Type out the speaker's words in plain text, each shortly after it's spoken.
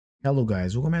Hello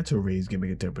guys, welcome back to Ray's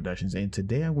Gaming Tech Productions, and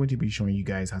today I'm going to be showing you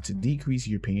guys how to decrease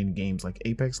your ping in games like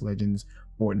Apex Legends,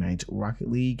 Fortnite,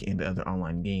 Rocket League, and other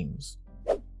online games.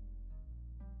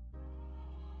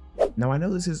 Now I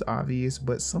know this is obvious,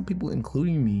 but some people,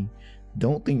 including me,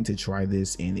 don't think to try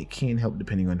this, and it can help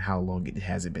depending on how long it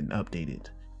hasn't been updated.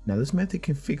 Now this method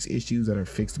can fix issues that are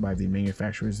fixed by the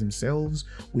manufacturers themselves,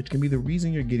 which can be the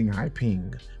reason you're getting high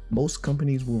ping. Most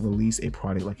companies will release a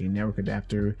product like a network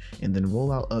adapter and then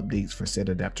roll out updates for said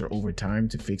adapter over time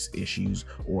to fix issues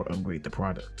or upgrade the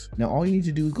product. Now all you need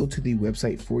to do is go to the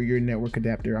website for your network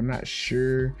adapter. I'm not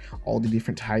sure all the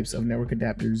different types of network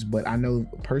adapters, but I know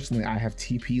personally I have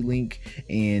TP-Link,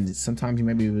 and sometimes you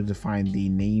might be able to find the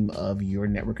name of your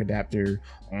network adapter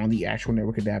on the actual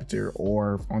network adapter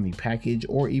or on the package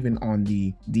or even on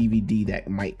the DVD that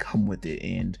might come with it.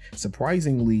 And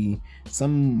surprisingly,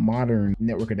 some modern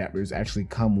network adapters actually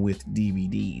come with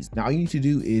DVDs. Now all you need to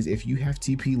do is, if you have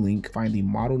TP-Link, find the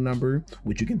model number,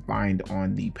 which you can find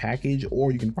on the package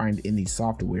or you can find in the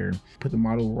software. Put the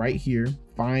model right here,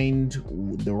 find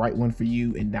the right one for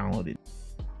you and download it.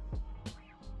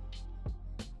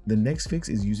 The next fix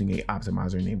is using a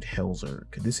optimizer named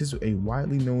Hellzerg. This is a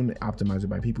widely known optimizer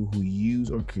by people who use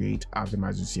or create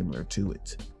optimizers similar to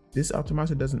it. This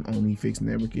optimizer doesn't only fix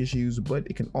network issues, but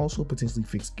it can also potentially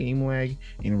fix game lag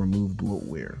and remove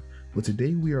bloatware. But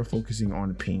today we are focusing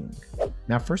on ping.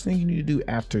 Now first thing you need to do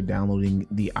after downloading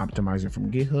the optimizer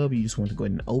from GitHub, you just want to go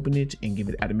ahead and open it and give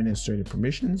it administrative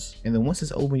permissions. And then once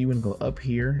it's open, you want to go up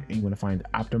here and you want to find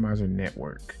optimizer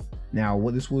network. Now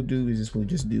what this will do is this will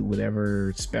just do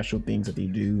whatever special things that they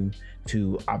do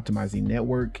to optimize the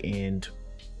network, and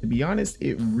to be honest,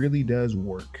 it really does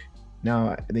work.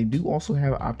 Now they do also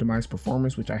have optimized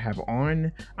performance, which I have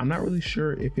on. I'm not really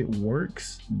sure if it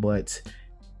works, but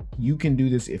you can do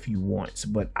this if you want,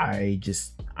 but I'm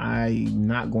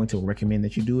not going to recommend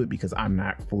that you do it because I'm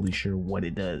not fully sure what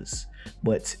it does,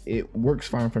 but it works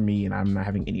fine for me and I'm not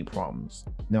having any problems.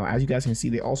 Now as you guys can see,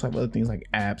 they also have other things like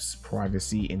apps,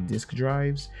 privacy, and disk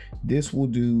drives. This will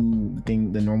do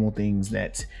the normal things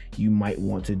that you might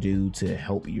want to do to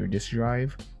help your disk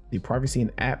drive. The privacy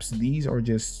and apps, these are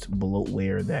just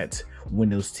bloatware that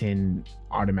Windows 10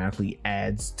 automatically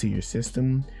adds to your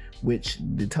system, which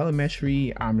the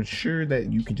telemetry, I'm sure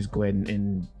that you can just go ahead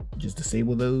and just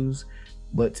disable those.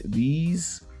 But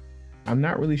these, I'm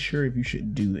not really sure if you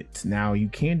should do it. Now you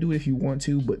can do it if you want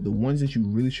to, but the ones that you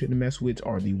really shouldn't mess with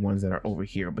are the ones that are over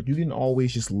here. But you can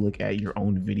always just look at your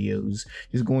own videos.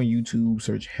 Just go on YouTube,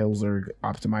 search Hellzerg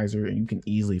optimizer, and you can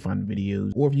easily find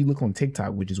videos. Or if you look on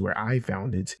TikTok, which is where I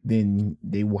found it, then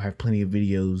they will have plenty of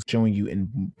videos showing you,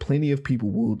 and plenty of people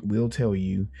will tell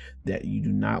you that you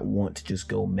do not want to just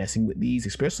go messing with these,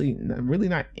 especially really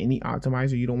not any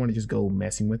optimizer. You don't want to just go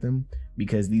messing with them,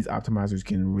 because these optimizers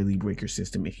can really break your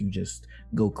system if you just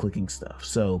go clicking stuff.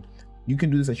 So you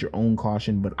can do this at your own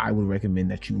caution, but I would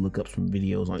recommend that you look up some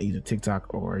videos on either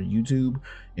TikTok or YouTube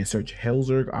and search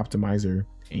Hellzerg optimizer,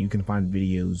 and you can find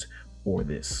videos for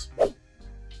this.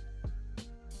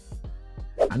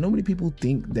 I know many people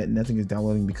think that nothing is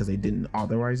downloading because they didn't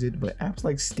authorize it, but apps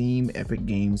like Steam, Epic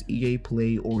Games, EA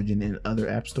Play, Origin, and other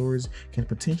app stores can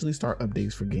potentially start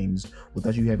updates for games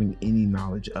without you having any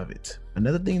knowledge of it.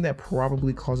 Another thing that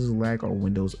probably causes lag are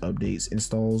Windows updates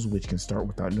installs, which can start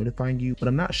without notifying you, but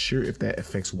I'm not sure if that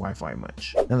affects Wi-Fi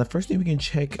much. Now the first thing we can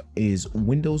check is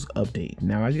Windows Update.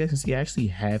 Now as you guys can see, I actually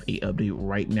have a update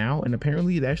right now, and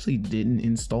apparently it actually didn't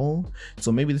install.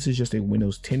 So maybe this is just a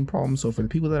Windows 10 problem. So for the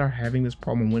people that are having this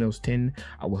problem on Windows 10,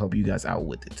 I will help you guys out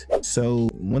with it. So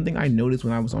one thing I noticed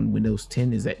when I was on Windows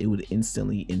 10 is that it would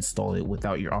instantly install it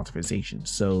without your authorization.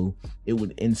 So it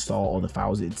would install all the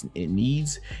files it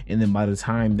needs, and then by the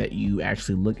time that you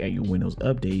actually look at your Windows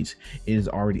updates, it is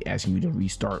already asking you to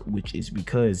restart, which is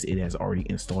because it has already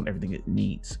installed everything it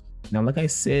needs. Now, like I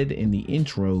said in the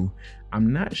intro,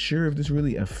 I'm not sure if this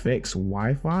really affects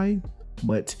Wi-Fi,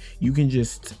 but you can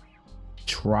just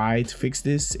try to fix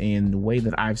this, and the way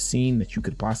that I've seen that you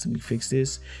could possibly fix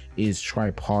this is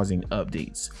try pausing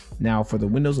updates. Now for the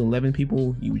Windows 11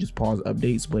 people, you would just pause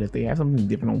updates, but if they have something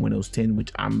different on Windows 10,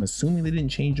 which I'm assuming they didn't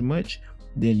change much,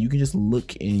 then you can just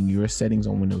look in your settings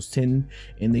on Windows 10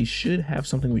 and they should have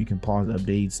something where you can pause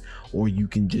updates, or you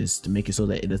can just make it so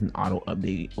that it doesn't auto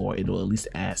update, or it'll at least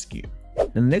ask you. Now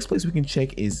the next place we can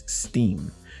check is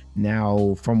Steam.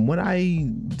 Now from what I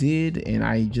did, and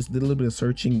I just did a little bit of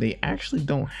searching, they actually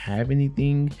don't have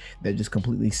anything that just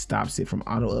completely stops it from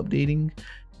auto updating.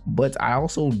 but I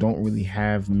also don't really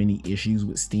have many issues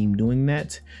with Steam doing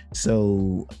that,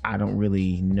 so I don't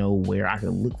really know where I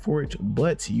could look for it.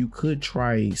 But you could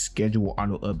try schedule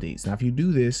auto updates. Now if you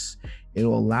do this,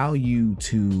 it'll allow you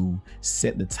to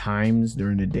set the times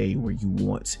during the day where you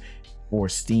want for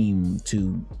Steam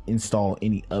to install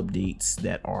any updates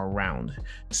that are around.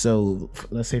 So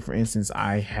let's say for instance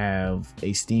I have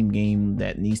a Steam game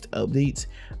that needs to update.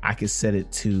 I could set it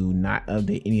to not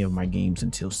update any of my games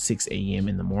until 6 a.m.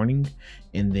 in the morning,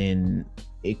 and then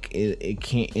it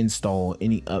can't install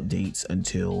any updates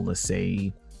until let's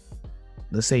say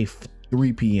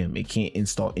 3 p.m. It can't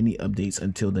install any updates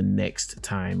until the next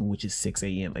time, which is 6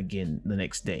 a.m. again the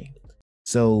next day.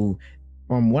 So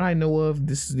from what I know of,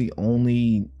 this is the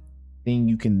only thing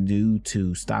you can do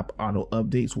to stop auto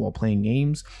updates while playing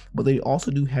games, but they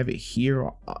also do have it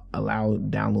here, allow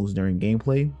downloads during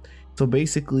gameplay. So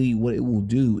basically what it will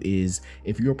do is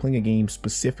if you're playing a game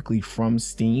specifically from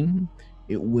Steam,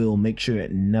 it will make sure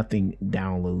that nothing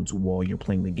downloads while you're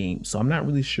playing the game. So I'm not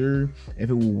really sure if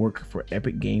it will work for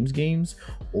Epic games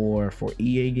or for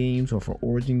EA games or for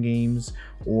Origin games,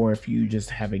 or if you just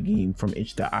have a game from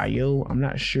itch.io. I'm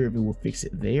not sure if it will fix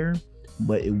it there,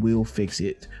 but it will fix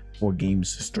it for games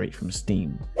straight from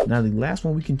Steam. Now the last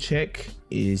one we can check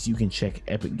is you can check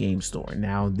Epic Game Store.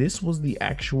 Now this was the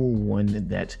actual one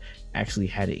that actually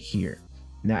had it here.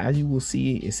 Now as you will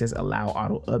see, it says allow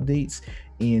auto updates,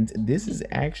 and this is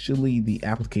actually the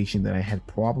application that I had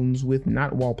problems with,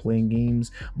 not while playing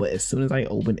games, but as soon as I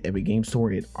open Epic Game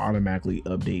Store, it automatically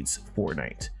updates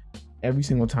Fortnite every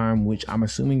single time, which I'm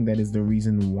assuming that is the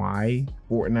reason why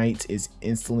Fortnite is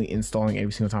instantly installing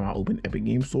every single time I open Epic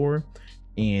Game Store.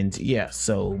 And yeah,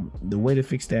 so the way to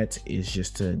fix that is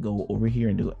just to go over here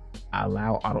and do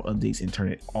allow auto updates and turn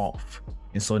it off.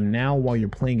 And so now while you're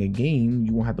playing a game,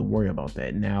 you won't have to worry about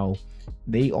that. Now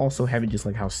they also have it just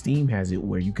like how Steam has it,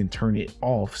 where you can turn it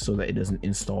off so that it doesn't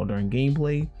install during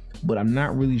gameplay, but I'm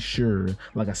not really sure,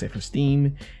 like I said, for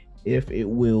Steam, if it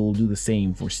will do the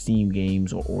same for Steam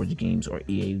games or Origin games or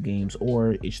EA games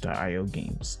or itch.io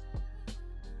games.